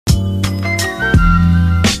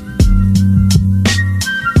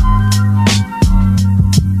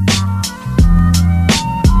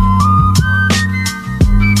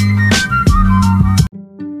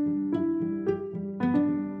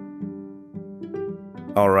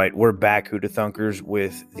All right, we're back, Hoota Thunkers,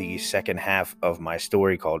 with the second half of my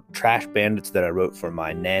story called Trash Bandits that I wrote for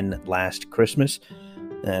my Nen last Christmas.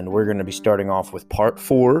 And we're going to be starting off with part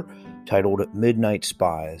 4, titled Midnight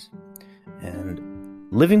Spies.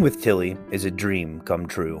 And living with Tilly is a dream come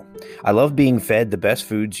true. I love being fed the best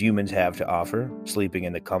foods humans have to offer, sleeping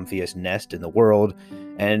in the comfiest nest in the world,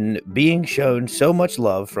 and being shown so much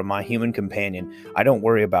love from my human companion. I don't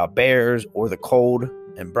worry about bears or the cold.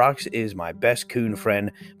 And Brox is my best coon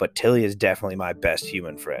friend, but Tilly is definitely my best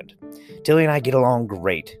human friend. Tilly and I get along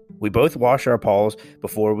great. We both wash our paws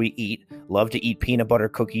before we eat, love to eat peanut butter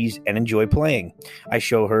cookies, and enjoy playing. I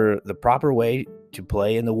show her the proper way to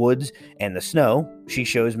play in the woods and the snow. She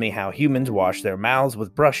shows me how humans wash their mouths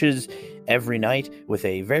with brushes every night with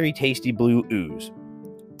a very tasty blue ooze.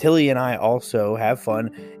 Tilly and I also have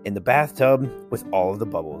fun in the bathtub with all of the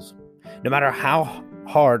bubbles. No matter how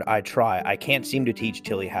hard I try, I can't seem to teach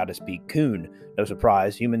Tilly how to speak coon. No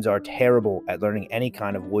surprise, humans are terrible at learning any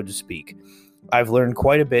kind of woods speak. I've learned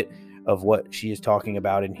quite a bit of what she is talking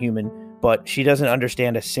about in human, but she doesn't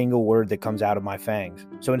understand a single word that comes out of my fangs.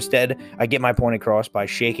 So instead, I get my point across by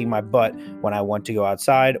shaking my butt when I want to go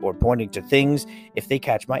outside or pointing to things if they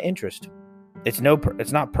catch my interest. It's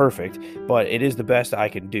not perfect, but it is the best I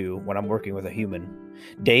can do when I'm working with a human.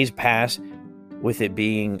 Days pass with it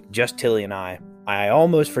being just Tilly and I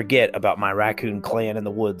almost forget about my raccoon clan in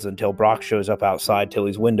the woods until Brock shows up outside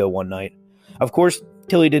Tilly's window one night. Of course,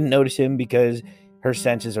 Tilly didn't notice him because her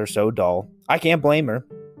senses are so dull. I can't blame her.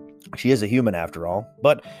 She is a human after all.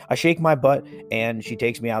 But I shake my butt and she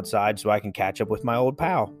takes me outside so I can catch up with my old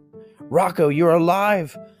pal. "Rocco, you're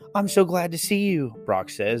alive! I'm so glad to see you," Brock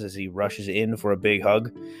says as he rushes in for a big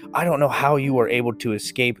hug. "I don't know how you were able to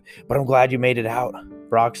escape, but I'm glad you made it out,"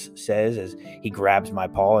 Brock says as he grabs my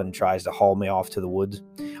paw and tries to haul me off to the woods.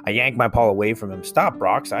 I yank my paw away from him. "Stop,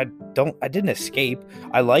 Brock. I didn't escape.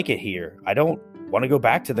 I like it here. I don't want to go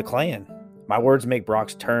back to the clan." My words make Brock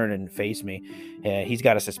turn and face me. He's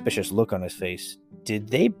got a suspicious look on his face. "Did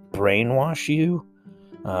they brainwash you?"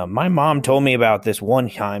 My mom told me about this one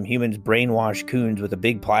time humans brainwash coons with a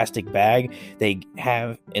big plastic bag they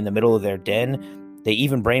have in the middle of their den. They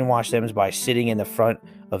even brainwash them by sitting in the front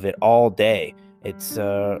of it all day. It's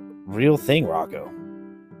a real thing, Rocco.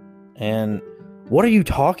 And what are you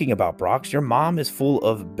talking about, Brox? Your mom is full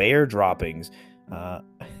of bear droppings.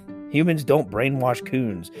 Humans don't brainwash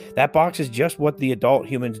coons. That box is just what the adult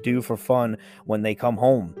humans do for fun when they come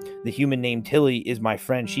home. The human named Tilly is my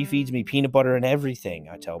friend. She feeds me peanut butter and everything,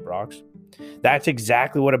 I tell Brox. That's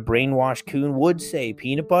exactly what a brainwashed coon would say.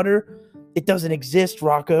 Peanut butter? It doesn't exist,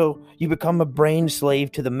 Rocco. You become a brain slave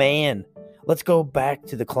to the man. Let's go back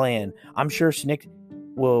to the clan. I'm sure Snick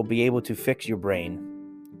will be able to fix your brain.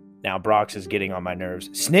 Now Brox is getting on my nerves.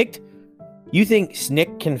 Snicked? You think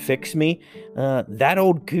Snick can fix me? That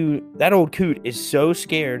old coot is so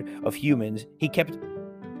scared of humans, he kept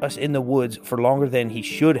us in the woods for longer than he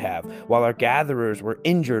should have, while our gatherers were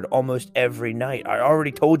injured almost every night. I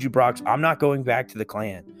already told you, Brox, I'm not going back to the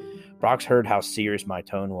clan. Brox heard how serious my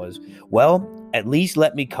tone was. Well, at least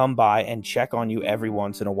let me come by and check on you every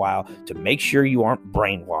once in a while to make sure you aren't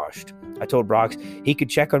brainwashed. I told Brox he could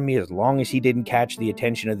check on me as long as he didn't catch the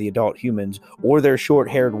attention of the adult humans or their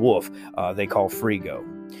short-haired wolf they call Frigo.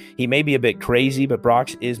 He may be a bit crazy, but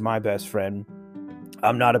Brox is my best friend.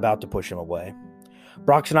 I'm not about to push him away.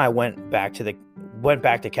 Brox and I went back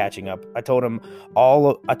to catching up. I told him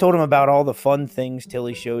about all the fun things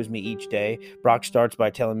Tilly shows me each day. Brock starts by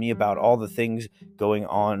telling me about all the things going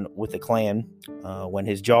on with the clan. When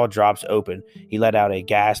his jaw drops open, he let out a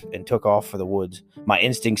gasp and took off for the woods. My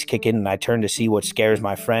instincts kick in and I turn to see what scares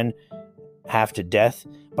my friend half to death,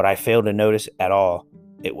 but I fail to notice at all.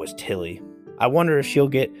 It was Tilly. I wonder if she'll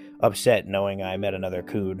get upset knowing I met another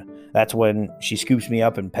coon. That's when she scoops me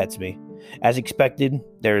up and pets me. As expected,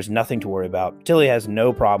 there is nothing to worry about. Tilly has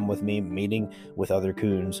no problem with me meeting with other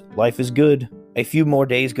coons. Life is good. A few more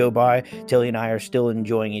days go by. Tilly and I are still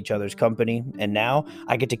enjoying each other's company, and now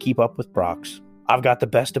I get to keep up with Brox. I've got the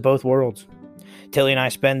best of both worlds. Tilly and I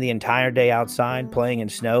spend the entire day outside playing in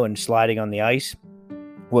snow and sliding on the ice.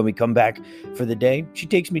 When we come back for the day, she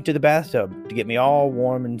takes me to the bathtub to get me all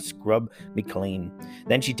warm and scrub me clean.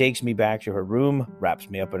 Then she takes me back to her room, wraps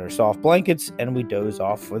me up in her soft blankets, and we doze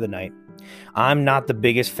off for the night. I'm not the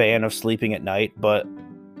biggest fan of sleeping at night, but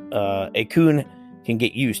a coon can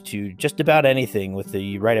get used to just about anything with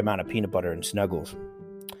the right amount of peanut butter and snuggles.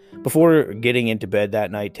 Before getting into bed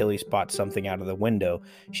that night, Tilly spots something out of the window.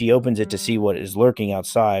 She opens it to see what is lurking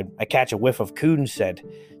outside. I catch a whiff of coon scent,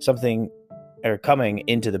 coming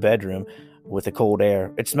into the bedroom with the cold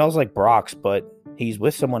air. It smells like Brox, but he's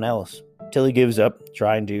with someone else. Tilly gives up,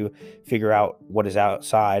 trying to figure out what is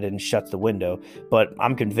outside, and shuts the window, but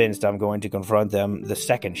I'm convinced I'm going to confront them the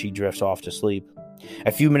second she drifts off to sleep.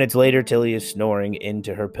 A few minutes later, Tilly is snoring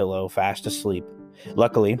into her pillow, fast asleep.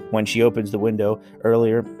 Luckily, when she opens the window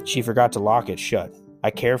earlier, she forgot to lock it shut.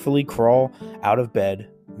 I carefully crawl out of bed,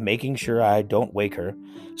 making sure I don't wake her.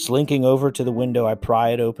 Slinking over to the window, I pry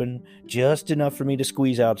it open, just enough for me to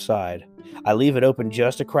squeeze outside. I leave it open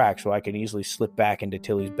just a crack so I can easily slip back into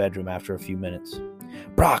Tilly's bedroom after a few minutes.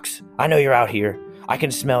 "Brox, I know you're out here. I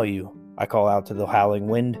can smell you," I call out to the howling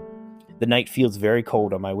wind. The night feels very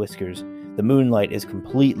cold on my whiskers. The moonlight is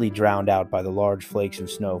completely drowned out by the large flakes of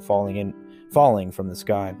snow falling from the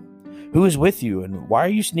sky. "Who is with you, and why are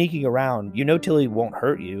you sneaking around? You know Tilly won't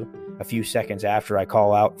hurt you." A few seconds after I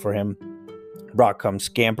call out for him, Brock comes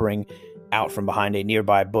scampering out from behind a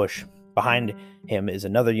nearby bush. Behind him is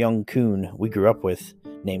another young coon we grew up with,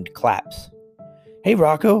 named Claps. "Hey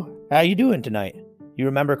Rocco, how you doing tonight? You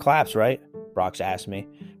remember Claps, right?" Brox asked me.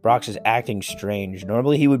 Brox is acting strange.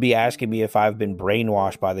 Normally he would be asking me if I've been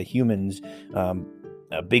brainwashed by the humans,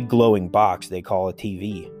 a big glowing box they call a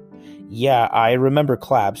TV. "Yeah, I remember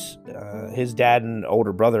Claps. His dad and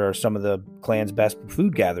older brother are some of the clan's best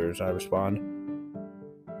food gatherers," I respond.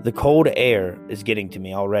 The cold air is getting to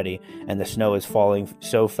me already, and the snow is falling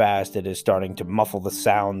so fast it is starting to muffle the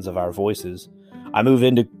sounds of our voices. I move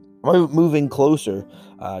in closer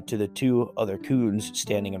to the two other coons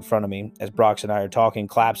standing in front of me. As Brox and I are talking,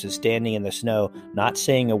 Claps is standing in the snow, not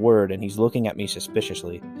saying a word, and he's looking at me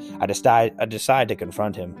suspiciously. I decide to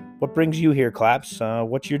confront him. "What brings you here, Claps?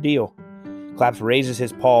 What's your deal?" Claps raises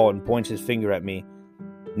his paw and points his finger at me.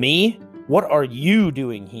 "Me? What are you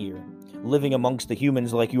doing here? Living amongst the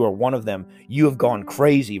humans like you are one of them. You have gone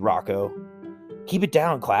crazy, Rocco." "Keep it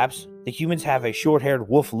down, Claps. The humans have a short-haired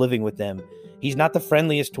wolf living with them. He's not the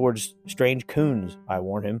friendliest towards strange coons," I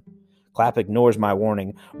warn him. Clap ignores my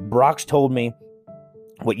warning. "Brox told me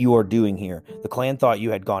what you are doing here. The clan thought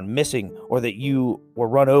you had gone missing, or that you were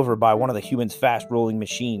run over by one of the humans' fast-rolling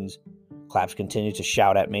machines." Claps continues to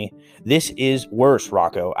shout at me. "This is worse,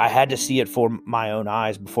 Rocco. I had to see it for my own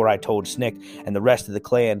eyes before I told Snick and the rest of the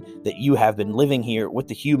clan that you have been living here with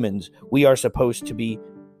the humans. We are supposed to be..."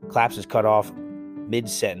 Claps is cut off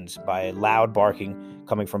mid-sentence by a loud barking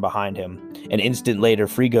coming from behind him. An instant later,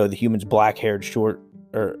 Frigo, the human's black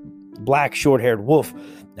short-haired wolf,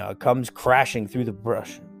 comes crashing through the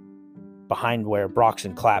brush behind where Brox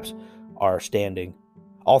and Claps are standing.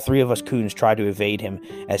 All three of us coons try to evade him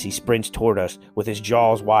as he sprints toward us with his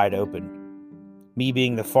jaws wide open. Me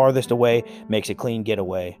being the farthest away makes a clean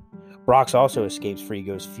getaway. Brox also escapes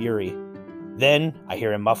Frigo's fury. Then I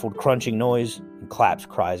hear a muffled crunching noise, and Claps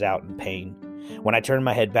cries out in pain. When I turn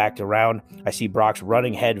my head back around, I see Brox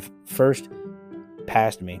running head first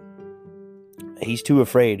past me. He's too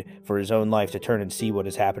afraid for his own life to turn and see what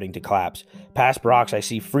is happening to Claps. Past Brox, I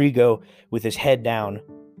see Frigo with his head down,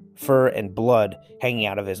 fur and blood hanging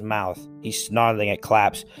out of his mouth. He's snarling at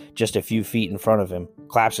Claps just a few feet in front of him.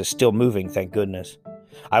 Claps is still moving, thank goodness.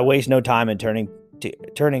 I waste no time in turning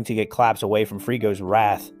to get Claps away from Frigo's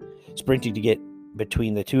wrath. Sprinting to get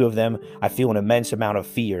between the two of them, I feel an immense amount of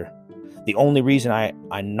fear. The only reason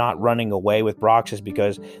I'm not running away with Brox is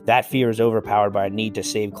because that fear is overpowered by a need to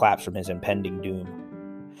save Claps from his impending doom.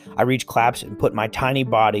 I reach Claps and put my tiny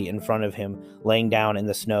body in front of him, laying down in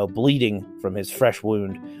the snow, bleeding from his fresh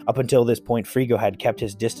wound. Up until this point, Frigo had kept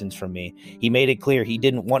his distance from me. He made it clear he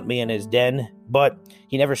didn't want me in his den, but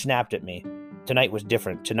he never snapped at me. Tonight was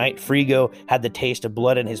different. Tonight, Frigo had the taste of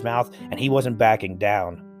blood in his mouth, and he wasn't backing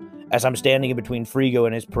down. As I'm standing in between Frigo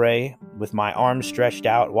and his prey, with my arms stretched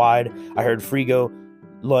out wide, I heard Frigo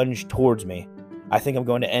lunge towards me. I think I'm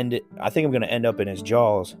going to end up in his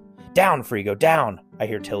jaws. "Down, Frigo, down!" I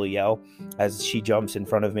hear Tilly yell as she jumps in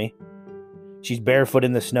front of me. She's barefoot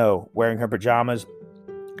in the snow, wearing her pajamas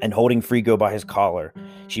and holding Frigo by his collar.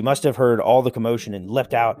 She must have heard all the commotion and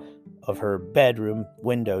leapt out of her bedroom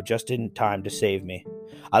window just in time to save me.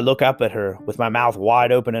 I look up at her with my mouth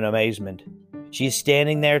wide open in amazement. She is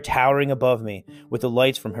standing there towering above me, with the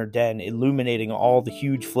lights from her den illuminating all the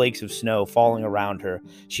huge flakes of snow falling around her.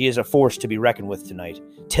 She is a force to be reckoned with tonight.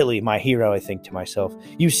 "Tilly, my hero," I think to myself.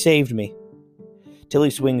 "You saved me."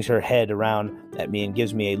 Tilly swings her head around at me and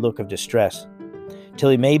gives me a look of distress.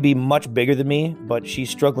 Tilly may be much bigger than me, but she's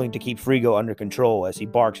struggling to keep Frigo under control as he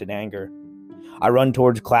barks in anger. I run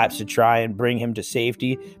towards Claps to try and bring him to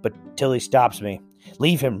safety, but Tilly stops me.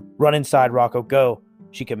 "Leave him. Run inside, Rocco. Go,"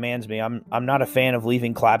 she commands me. I'm not a fan of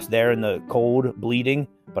leaving Claps there in the cold, bleeding,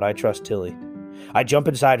 but I trust Tilly. I jump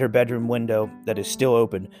inside her bedroom window that is still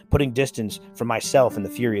open, putting distance from myself and the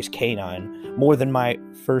furious canine. More than my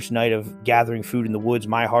first night of gathering food in the woods,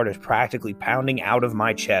 my heart is practically pounding out of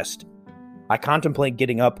my chest. I contemplate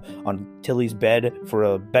getting up on Tilly's bed for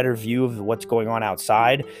a better view of what's going on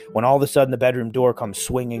outside, when all of a sudden the bedroom door comes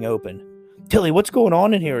swinging open. "Tilly, what's going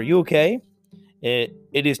on in here? Are you okay?" It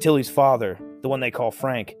is Tilly's father, the one they call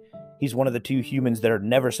Frank. He's one of the two humans that are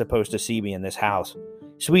never supposed to see me in this house.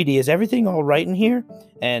 "Sweetie, is everything all right in here?"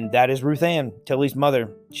 And that is Ruth Ann, Tilly's mother.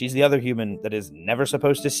 She's the other human that is never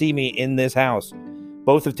supposed to see me in this house.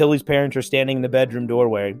 Both of Tilly's parents are standing in the bedroom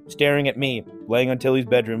doorway, staring at me, laying on Tilly's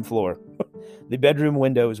bedroom floor. The bedroom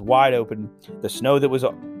window is wide open. The snow that was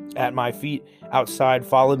at my feet outside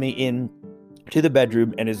followed me in to the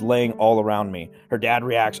bedroom and is laying all around me. Her dad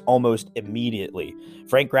reacts almost immediately.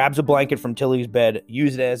 Frank grabs a blanket from Tilly's bed,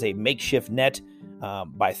 uses it as a makeshift net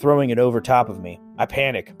by throwing it over top of me. I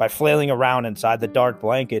panic by flailing around inside the dark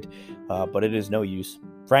blanket, but it is no use.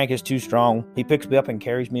 Frank is too strong. He picks me up and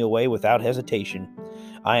carries me away without hesitation.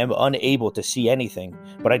 I am unable to see anything,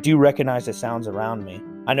 but I do recognize the sounds around me.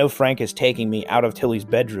 I know Frank is taking me out of Tilly's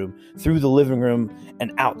bedroom, through the living room,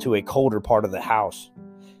 and out to a colder part of the house.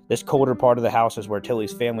 This colder part of the house is where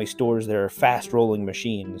Tilly's family stores their fast-rolling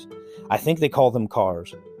machines. I think they call them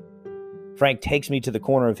cars. Frank takes me to the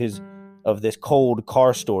corner of this cold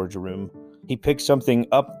car storage room. He picks something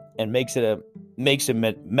up and makes a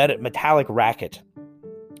metallic racket.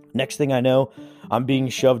 Next thing I know, I'm being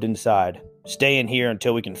shoved inside. "Stay in here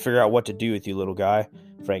until we can figure out what to do with you, little guy,"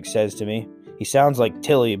 Frank says to me. He sounds like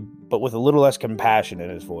Tilly, but with a little less compassion in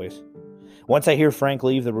his voice. Once I hear Frank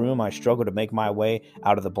leave the room, I struggle to make my way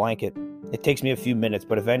out of the blanket. It takes me a few minutes,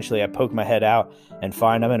 but eventually I poke my head out and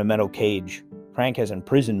find I'm in a metal cage. Frank has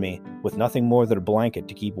imprisoned me with nothing more than a blanket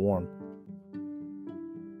to keep warm.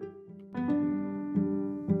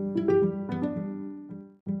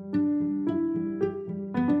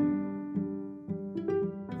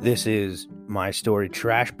 This is my story,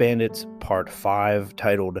 Trash Bandits, Part 5,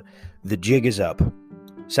 titled "The Jig is Up."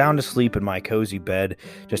 Sound asleep in my cozy bed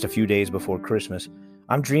just a few days before Christmas,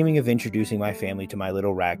 I'm dreaming of introducing my family to my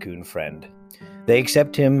little raccoon friend. They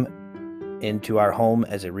accept him into our home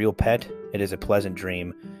as a real pet. It is a pleasant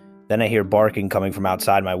dream. Then I hear barking coming from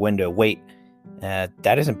outside my window. Wait,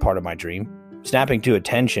 that isn't part of my dream. Snapping to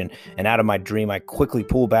attention and out of my dream, I quickly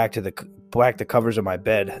pull back the covers of my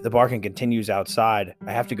bed. The barking continues outside.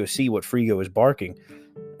 I have to go see what Frigo is barking,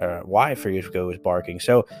 or why Frigo is barking.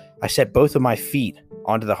 So I set both of my feet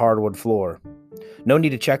onto the hardwood floor. No need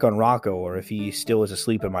to check on Rocco or if he still is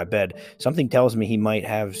asleep in my bed. Something tells me he might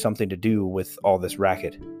have something to do with all this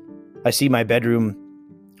racket. I see my bedroom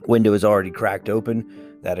window is already cracked open.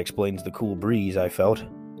 That explains the cool breeze I felt.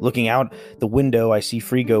 Looking out the window, I see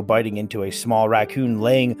Frigo biting into a small raccoon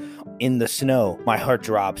laying in the snow. My heart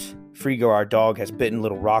drops. Frigo, our dog, has bitten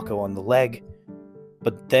little Rocco on the leg.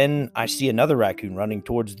 But then I see another raccoon running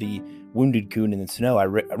towards the wounded coon in the snow. I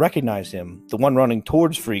recognize him. The one running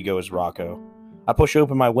towards Frigo is Rocco. I push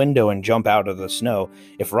open my window and jump out of the snow.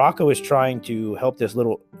 If Rocco is trying to help his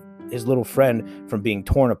little friend from being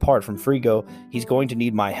torn apart from Frigo, he's going to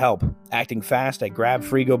need my help. Acting fast, I grab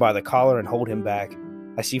Frigo by the collar and hold him back.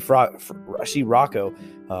 I see Rocco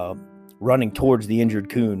running towards the injured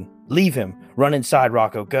coon. "Leave him. Run inside,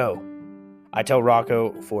 Rocco. Go." I tell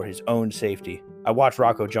Rocco for his own safety. I watch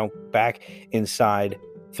Rocco jump back inside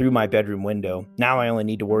through my bedroom window. Now I only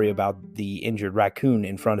need to worry about the injured raccoon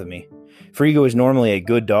in front of me. Frigo is normally a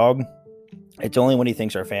good dog. It's only when he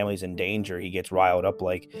thinks our family's in danger he gets riled up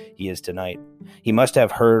like he is tonight. He must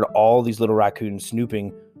have heard all these little raccoons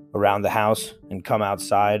snooping around the house and come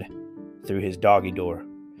outside through his doggy door.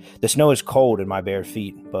 The snow is cold in my bare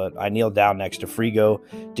feet, but I kneel down next to Frigo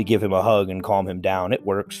to give him a hug and calm him down. It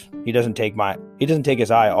works. He doesn't take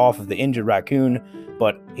his eye off of the injured raccoon,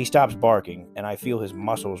 but he stops barking, and I feel his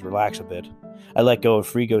muscles relax a bit. I let go of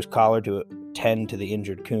Frigo's collar to tend to the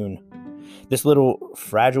injured coon. This little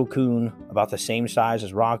fragile coon, about the same size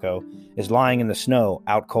as Rocco, is lying in the snow,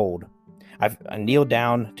 out cold. I kneel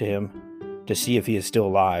down to him to see if he is still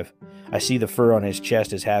alive. I see the fur on his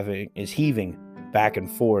chest is heaving back and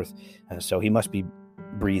forth, so he must be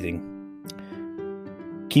breathing.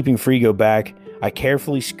 Keeping Frigo back, I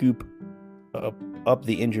carefully scoop up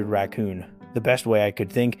the injured raccoon. The best way I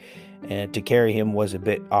could think to carry him was a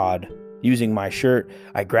bit odd. Using my shirt,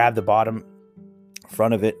 I grabbed the bottom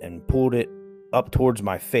front of it and pulled it up towards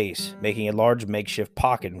my face, making a large makeshift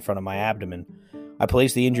pocket in front of my abdomen. I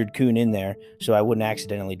placed the injured coon in there so I wouldn't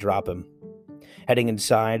accidentally drop him. Heading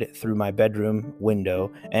inside through my bedroom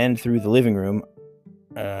window and through the living room,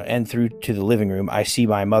 and through to the living room, I see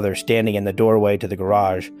my mother standing in the doorway to the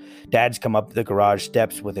garage. Dad's come up the garage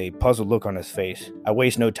steps with a puzzled look on his face. I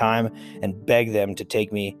waste no time and beg them to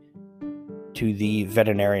take me to the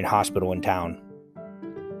veterinarian hospital in town.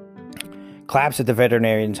 Clap at the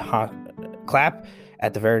veterinarian's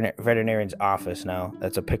office now.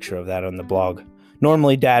 That's a picture of that on the blog.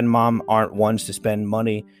 Normally, Dad and Mom aren't ones to spend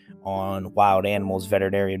money on wild animals'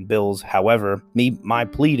 veterinarian bills. However, my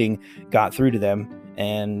pleading got through to them,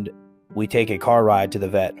 and we take a car ride to the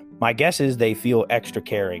vet. My guess is they feel extra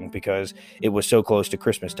caring because it was so close to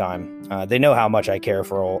Christmas time. They know how much I care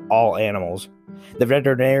for all animals. The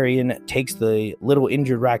veterinarian takes the little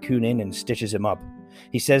injured raccoon in and stitches him up.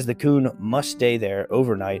 He says the coon must stay there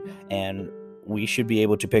overnight, and we should be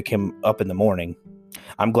able to pick him up in the morning.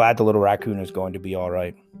 I'm glad the little raccoon is going to be all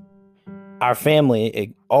right. Our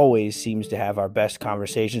family always seems to have our best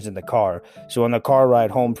conversations in the car, so on the car ride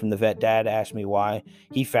home from the vet, Dad asked me why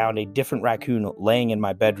he found a different raccoon laying in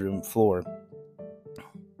my bedroom floor.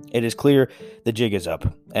 It is clear the jig is up,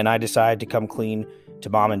 and I decide to come clean to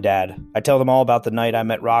Mom and Dad. I tell them all about the night I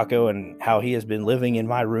met Rocco and how he has been living in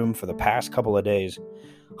my room for the past couple of days.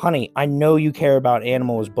 Honey, I know you care about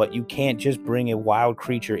animals, but you can't just bring a wild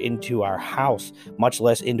creature into our house, much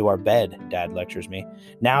less into our bed, Dad lectures me.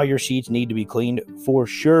 Now your sheets need to be cleaned for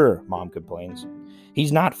sure, Mom complains.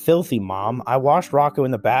 He's not filthy, Mom. I washed Rocco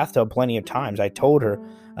in the bathtub plenty of times, I told her,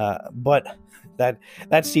 but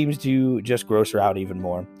that seems to just gross her out even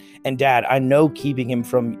more. And Dad, I know keeping him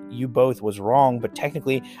from you both was wrong, but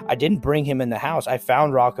technically I didn't bring him in the house. I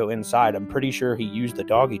found Rocco inside. I'm pretty sure he used the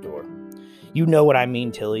doggy door. You know what I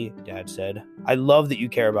mean, Tilly, Dad said. I love that you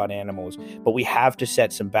care about animals, but we have to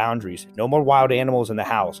set some boundaries. No more wild animals in the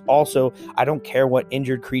house. Also, I don't care what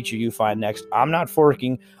injured creature you find next. I'm not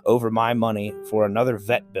forking over my money for another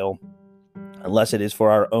vet bill unless it is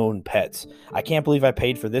for our own pets. I can't believe I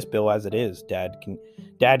paid for this bill as it is. Dad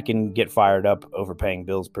can get fired up over paying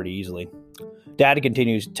bills pretty easily. Dad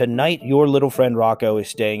continues, tonight your little friend Rocco is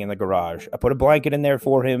staying in the garage. I put a blanket in there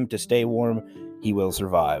for him to stay warm. He will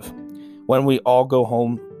survive. When we all go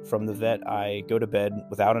home from the vet, I go to bed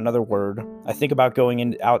without another word. I think about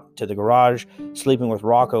going out to the garage, sleeping with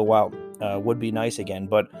Rocco while would be nice again,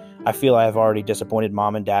 but I feel I have already disappointed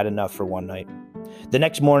Mom and Dad enough for one night. The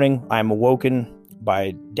next morning, I am awoken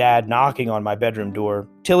by Dad knocking on my bedroom door.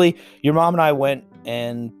 Tilly, your mom and I went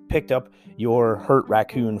and picked up your hurt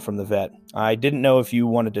raccoon from the vet. I didn't know if you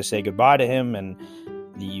wanted to say goodbye to him and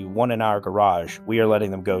the one in our garage. We are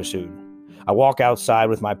letting them go soon. I walk outside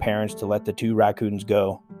with my parents to let the two raccoons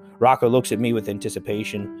go. Rocco looks at me with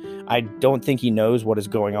anticipation. I don't think he knows what is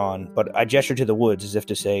going on, but I gesture to the woods as if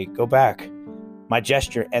to say, go back. My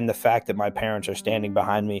gesture and the fact that my parents are standing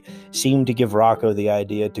behind me seem to give Rocco the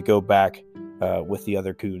idea to go back with the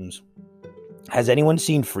other coons. Has anyone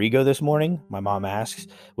seen Frigo this morning? My mom asks,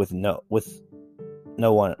 with no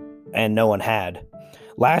one, and no one had.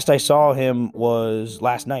 Last I saw him was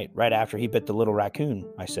last night, right after he bit the little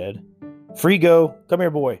raccoon, I said. Frigo, come here,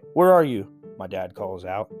 boy. Where are you? My dad calls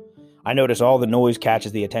out. I notice all the noise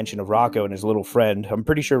catches the attention of Rocco and his little friend. I'm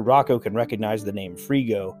pretty sure Rocco can recognize the name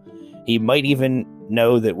Frigo. He might even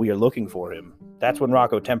know that we are looking for him. That's when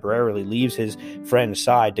Rocco temporarily leaves his friend's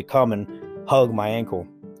side to come and hug my ankle.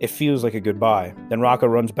 It feels like a goodbye. Then Rocco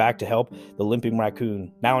runs back to help the limping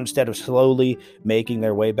raccoon. Now, instead of slowly making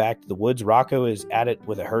their way back to the woods, Rocco is at it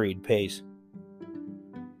with a hurried pace.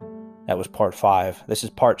 That was part 5. This is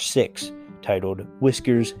part 6, titled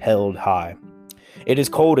Whiskers Held High. It is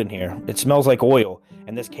cold in here. It smells like oil,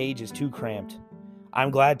 and this cage is too cramped. I'm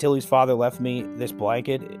glad Tilly's father left me this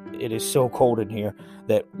blanket. It is so cold in here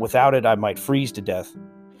that without it I might freeze to death.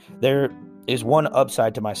 There is one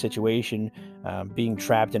upside to my situation. Being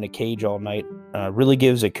trapped in a cage all night really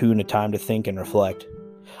gives a coon a time to think and reflect.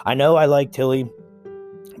 I know I like Tilly,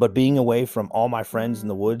 but being away from all my friends in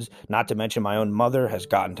the woods, not to mention my own mother, has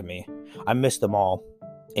gotten to me. I miss them all.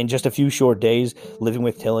 In just a few short days, living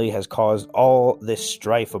with Tilly has caused all this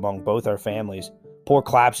strife among both our families. Poor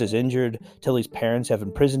Claps is injured, Tilly's parents have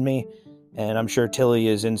imprisoned me, and I'm sure Tilly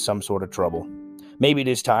is in some sort of trouble. Maybe it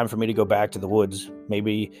is time for me to go back to the woods.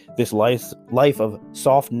 Maybe this life of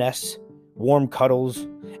soft nests, warm cuddles,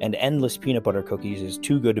 and endless peanut butter cookies is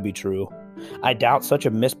too good to be true. I doubt such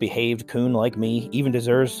a misbehaved coon like me even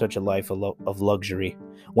deserves such a life of luxury.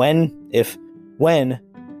 If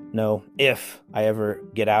I ever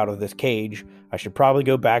get out of this cage, I should probably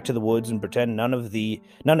go back to the woods and pretend none of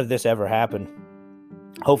this ever happened.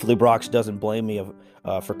 Hopefully Brox doesn't blame me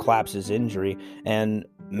for Claps's injury, and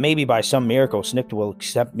maybe by some miracle Snicked will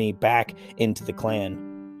accept me back into the clan.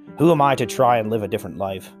 Who am I to try and live a different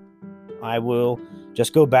life? I will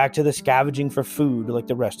Just go back to the scavenging for food like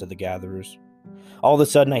the rest of the gatherers. All of a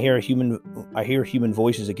sudden, I hear human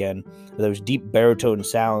voices again. Those deep baritone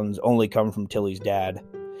sounds only come from Tilly's dad.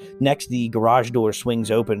 Next, the garage door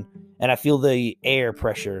swings open, and I feel the air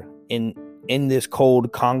pressure in this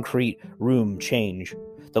cold concrete room change.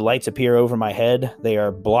 The lights appear over my head. They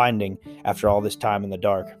are blinding after all this time in the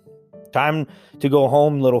dark. Time to go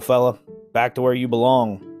home, little fella. Back to where you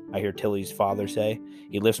belong, I hear Tilly's father say.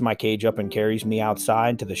 He lifts my cage up and carries me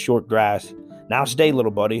outside to the short grass. Now stay,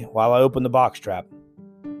 little buddy, while I open the box trap.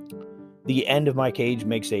 The end of my cage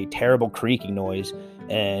makes a terrible creaking noise,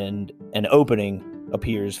 and an opening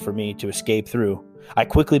appears for me to escape through. I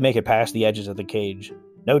quickly make it past the edges of the cage.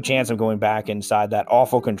 No chance of going back inside that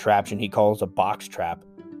awful contraption he calls a box trap.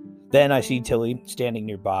 Then I see Tilly standing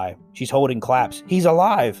nearby. She's holding Claps. He's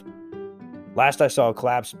alive! Last I saw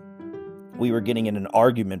Claps, we were getting in an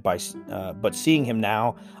argument, but seeing him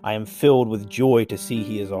now, I am filled with joy to see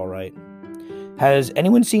he is all right. Has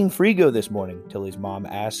anyone seen Frigo this morning? Tilly's mom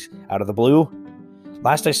asks out of the blue.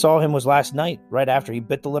 Last I saw him was last night, right after he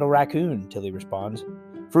bit the little raccoon, Tilly responds.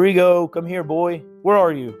 Frigo, come here, boy. Where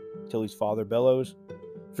are you? Tilly's father bellows.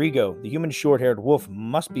 Frigo, the human short-haired wolf,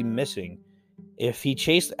 must be missing. If he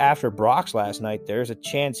chased after Brox last night, there's a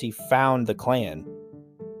chance he found the clan.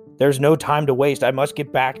 There's no time to waste. I must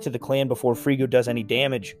get back to the clan before Frigo does any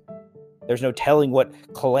damage. There's no telling what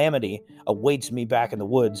calamity awaits me back in the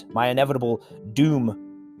woods. My inevitable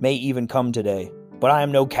doom may even come today. But I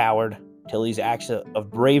am no coward. Tilly's acts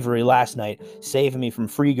of bravery last night, saving me from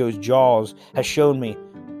Frigo's jaws, has shown me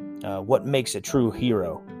what makes a true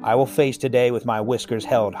hero. I will face today with my whiskers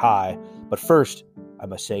held high. But first, I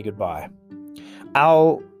must say goodbye.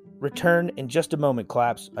 I'll return in just a moment,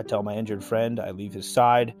 Claps, I tell my injured friend. I leave his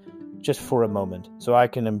side just for a moment so I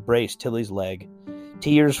can embrace Tilly's leg.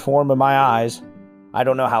 Tears form in my eyes. I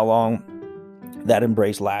don't know how long that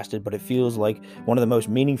embrace lasted, but it feels like one of the most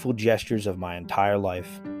meaningful gestures of my entire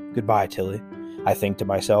life. Goodbye, Tilly, I think to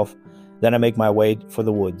myself. Then I make my way for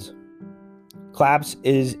the woods. Claps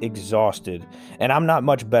is exhausted, and I'm not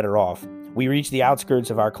much better off. We reach the outskirts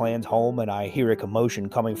of our clan's home, and I hear a commotion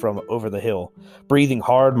coming from over the hill. Breathing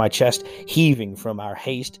hard, my chest heaving from our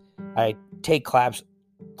haste, I take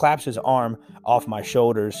Claps's arm off my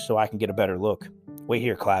shoulders so I can get a better look. Wait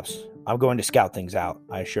here, Claps. I'm going to scout things out,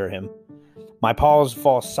 I assure him. My paws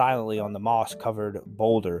fall silently on the moss-covered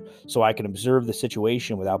boulder so I can observe the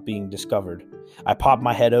situation without being discovered. I pop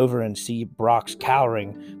my head over and see Brox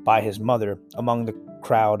cowering by his mother among the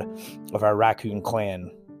crowd of our raccoon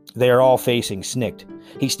clan. They are all facing Snikt.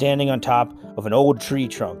 He's standing on top of an old tree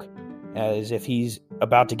trunk, as if he's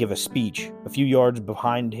about to give a speech. A few yards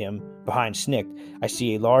behind Snikt, I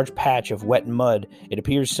see a large patch of wet mud. It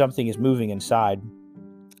appears something is moving inside.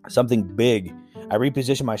 Something big. I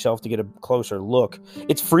reposition myself to get a closer look.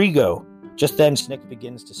 It's Frigo. Just then, Snikt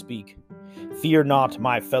begins to speak. Fear not,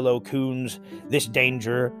 my fellow coons. This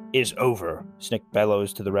danger is over, Snikt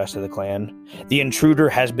bellows to the rest of the clan. The intruder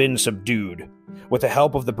has been subdued. With the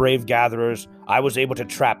help of the brave gatherers, I was able to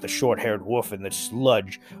trap the short-haired wolf in the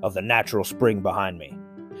sludge of the natural spring behind me.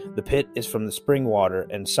 The pit is from the spring water,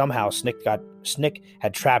 and somehow Snikt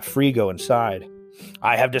had trapped Frigo inside.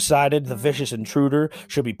 I have decided the vicious intruder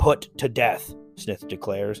should be put to death, Snikt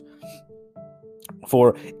declares.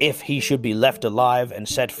 For if he should be left alive and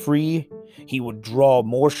set free, he would draw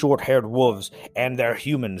more short-haired wolves and their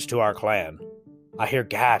humans to our clan. I hear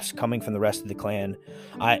gasps coming from the rest of the clan.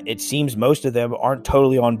 It seems most of them aren't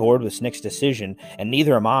totally on board with Snikt's decision, and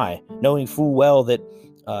neither am I, knowing full well that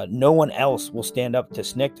no one else will stand up to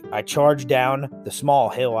Snikt. I charge down the small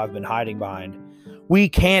hill I've been hiding behind. We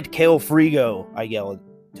can't kill Frigo, I yell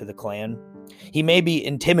to the clan. He may be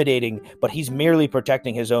intimidating, but he's merely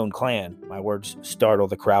protecting his own clan. My words startle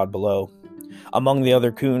the crowd below. Among the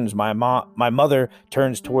other coons, my mother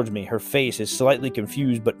turns towards me. Her face is slightly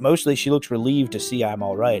confused, but mostly she looks relieved to see I'm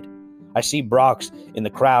all right. I see Brox in the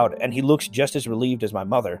crowd, and he looks just as relieved as my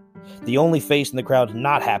mother. The only face in the crowd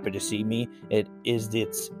not happy to see me is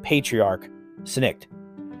its patriarch, Snikt.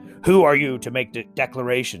 Who are you to make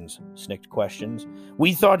declarations? Snikt questions.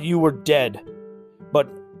 We thought you were dead, but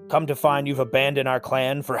come to find you've abandoned our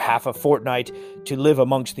clan for half a fortnight to live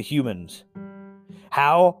amongst the humans.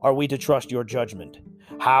 How are we to trust your judgment?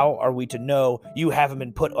 How are we to know you haven't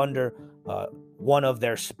been put under one of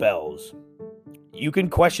their spells? You can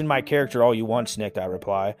question my character all you want, Snikt, I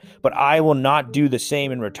reply, but I will not do the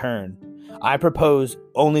same in return. I propose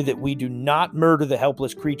only that we do not murder the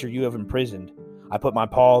helpless creature you have imprisoned. I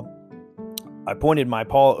pointed my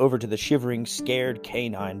paw over to the shivering, scared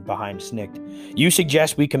canine behind Snikt. You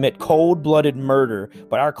suggest we commit cold-blooded murder,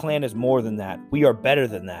 but our clan is more than that. We are better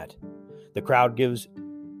than that. The crowd gives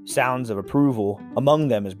sounds of approval. Among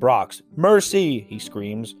them is Brox. "Mercy!" he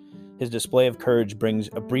screams. His display of courage brings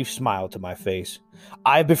a brief smile to my face.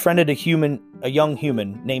 "I befriended a young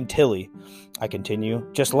human named Tilly," I continue.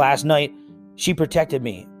 "Just last night, she protected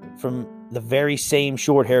me from the very same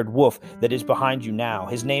short-haired wolf that is behind you now.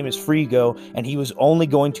 His name is Frigo, and he was only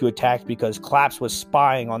going to attack because Claps was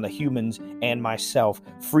spying on the humans and myself.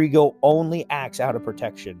 Frigo only acts out of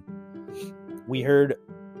protection." We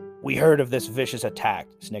heard of this vicious attack,"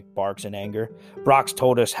 Snick barks in anger. "Brox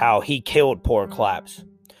told us how he killed poor Claps."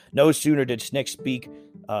 No sooner did Snick speak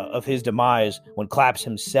of his demise when Claps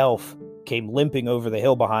himself came limping over the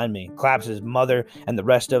hill behind me. Claps's mother and the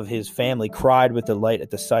rest of his family cried with delight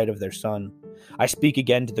at the sight of their son. I speak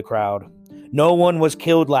again to the crowd. "No one was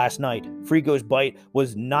killed last night. Frigo's bite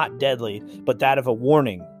was not deadly, but that of a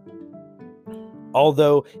warning.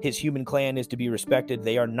 Although his human clan is to be respected,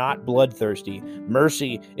 they are not bloodthirsty.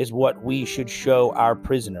 Mercy is what we should show our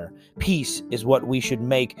prisoner. Peace is what we should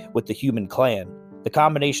make with the human clan." The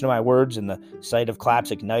combination of my words and the sight of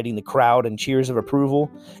Claps igniting the crowd in cheers of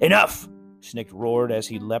approval. "Enough!" Snick roared as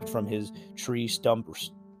he leapt from his tree stump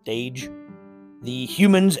stage. "The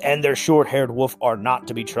humans and their short-haired wolf are not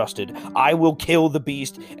to be trusted. I will kill the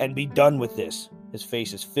beast and be done with this." His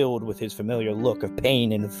face is filled with his familiar look of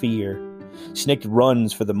pain and fear. Snick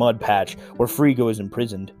runs for the mud patch where Frigo is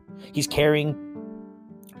imprisoned. He's carrying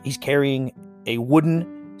a wooden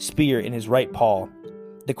spear in his right paw.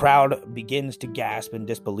 The crowd begins to gasp in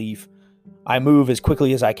disbelief. I move as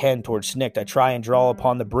quickly as I can towards Snick. I try and draw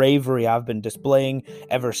upon the bravery I've been displaying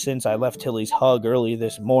ever since I left Tilly's hug early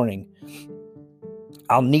this morning.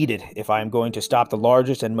 I'll need it if I am going to stop the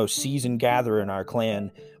largest and most seasoned gatherer in our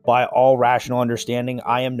clan. By all rational understanding,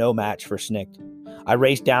 I am no match for Snick. I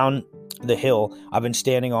race down the hill I've been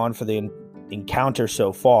standing on for the encounter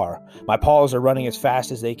so far. My paws are running as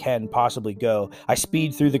fast as they can possibly go. I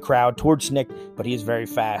speed through the crowd towards Snick, but he is very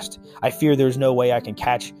fast. I fear there's no way I can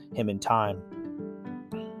catch him in time.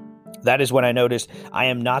 That is when I notice I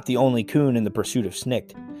am not the only coon in the pursuit of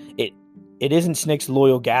Snick. It isn't Snick's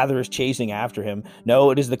loyal gatherers chasing after him. No,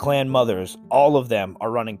 it is the clan mothers. All of them are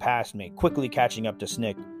running past me, quickly catching up to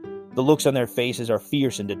Snick. The looks on their faces are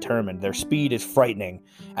fierce and determined. Their speed is frightening.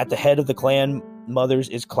 At the head of the clan mothers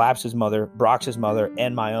is Claps's mother, Brox's mother,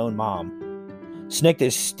 and my own mom. Snick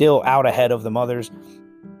is still out ahead of the mothers,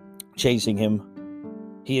 chasing him.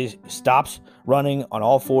 He stops running on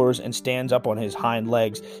all fours and stands up on his hind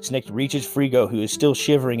legs. Snick reaches Frigo, who is still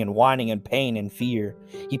shivering and whining in pain and fear.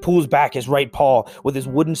 He pulls back his right paw with his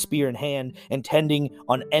wooden spear in hand, intending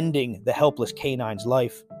on ending the helpless canine's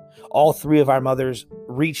life. All three of our mothers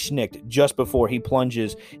reach Snick just before he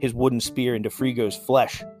plunges his wooden spear into Frigo's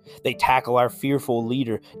flesh. They tackle our fearful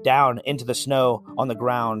leader down into the snow on the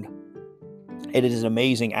ground. It is an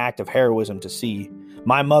amazing act of heroism to see.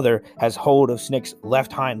 My mother has hold of Snick's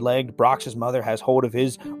left hind leg, Brox's mother has hold of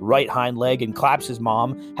his right hind leg, and Claps's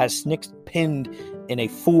mom has Snick pinned in a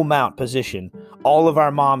full mount position. All of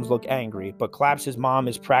our moms look angry, but Claps's mom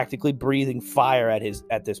is practically breathing fire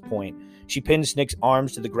at this point. She pins Snick's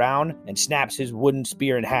arms to the ground and snaps his wooden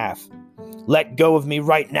spear in half. "Let go of me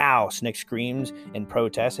right now," Snick screams in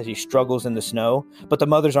protest as he struggles in the snow, but the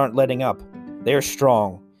mothers aren't letting up. They are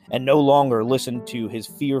strong and no longer listen to his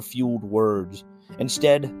fear-fueled words.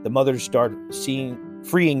 Instead, the mothers start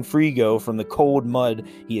freeing Frigo from the cold mud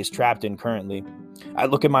he is trapped in currently. I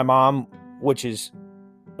look at my mom, which is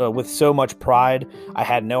with so much pride. I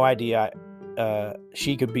had no idea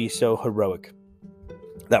she could be so heroic.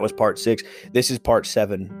 That was part 6. This is part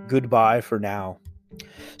 7. Goodbye for now.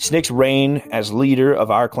 Snick's reign as leader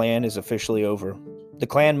of our clan is officially over. The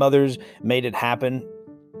clan mothers made it happen,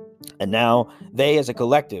 and now they, as a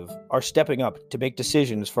collective, are stepping up to make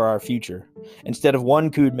decisions for our future. Instead of one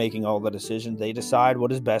coon making all the decisions, they decide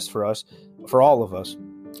what is best for us, for all of us.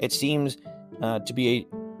 It seems to be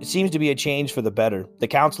a change for the better. The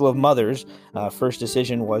Council of Mothers' first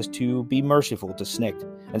decision was to be merciful to Snick.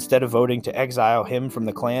 Instead of voting to exile him from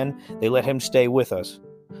the clan, they let him stay with us.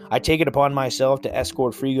 I take it upon myself to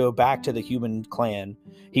escort Frigo back to the human clan.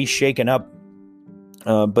 He's shaken up,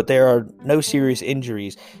 but there are no serious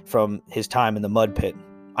injuries from his time in the mud pit.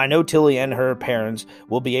 I know Tilly and her parents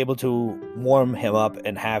will be able to warm him up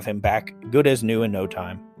and have him back good as new in no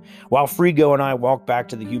time. While Frigo and I walk back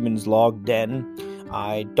to the human's log den,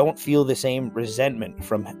 I don't feel the same resentment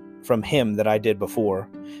from him that I did before.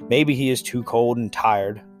 Maybe he is too cold and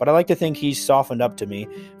tired, but I like to think he's softened up to me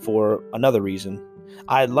for another reason.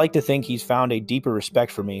 I'd like to think he's found a deeper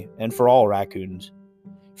respect for me and for all raccoons.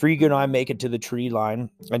 Frigo and I make it to the tree line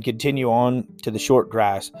and continue on to the short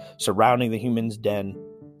grass surrounding the human's den.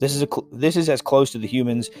 This is as close to the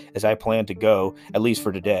humans as I plan to go, at least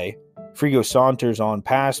for today. Frigo saunters on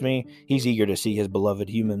past me. He's eager to see his beloved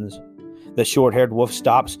humans. The short-haired wolf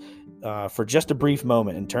stops for just a brief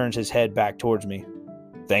moment and turns his head back towards me.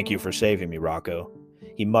 Thank you for saving me, Rocco.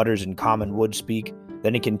 He mutters in common wood speak.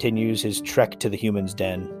 Then he continues his trek to the human's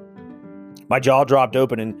den. My jaw dropped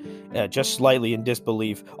open and just slightly in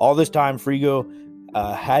disbelief. All this time, Frigo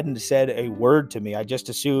hadn't said a word to me. I just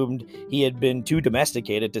assumed he had been too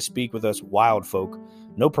domesticated to speak with us wild folk.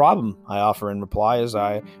 No problem, I offer in reply as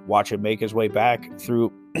I watch him make his way back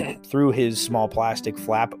through his small plastic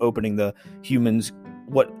flap, opening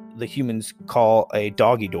what the humans call a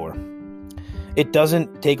doggy door. It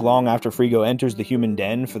doesn't take long after Frigo enters the human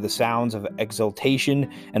den for the sounds of exultation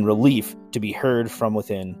and relief to be heard from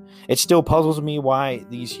within. It still puzzles me why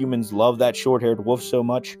these humans love that short-haired wolf so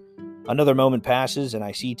much. Another moment passes and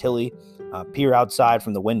I see Tilly peer outside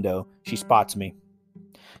from the window. She spots me.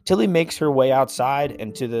 Tilly makes her way outside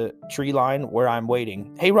and to the tree line where I'm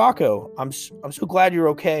waiting. Hey, Rocco, I'm so glad you're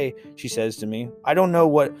okay, she says to me. I don't know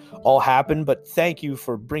what all happened, but thank you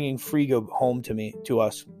for bringing Frigo home to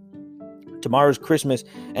us. Tomorrow's Christmas,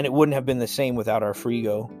 and it wouldn't have been the same without our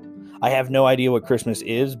Frigo. I have no idea what Christmas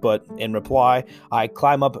is, but in reply, I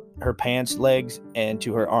climb up her pants legs and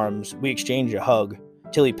to her arms. We exchange a hug.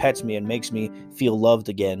 Tilly pets me and makes me feel loved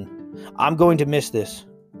again. I'm going to miss this,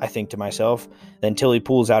 I think to myself. Then Tilly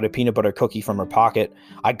pulls out a peanut butter cookie from her pocket.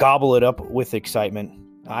 I gobble it up with excitement.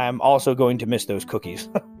 I am also going to miss those cookies.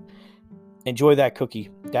 Enjoy that cookie.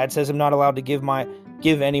 Dad says I'm not allowed to give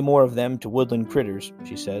any more of them to woodland critters,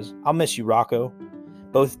 she says. I'll miss you, Rocco.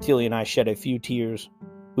 Both Tilly and I shed a few tears.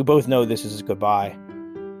 We both know this is goodbye.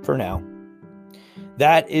 For now.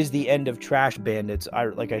 That is the end of Trash Bandits.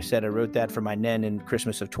 Like I said, I wrote that for my Nen in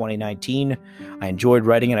Christmas of 2019. I enjoyed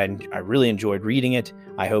writing it. I really enjoyed reading it.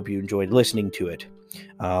 I hope you enjoyed listening to it.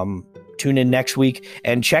 Tune in next week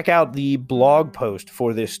and check out the blog post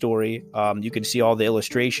for this story. You can see all the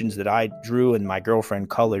illustrations that I drew and my girlfriend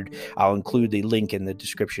colored. I'll include the link in the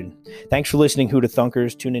description. Thanks for listening, Hoota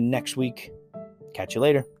Thunkers. Tune in next week. Catch you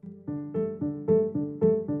later.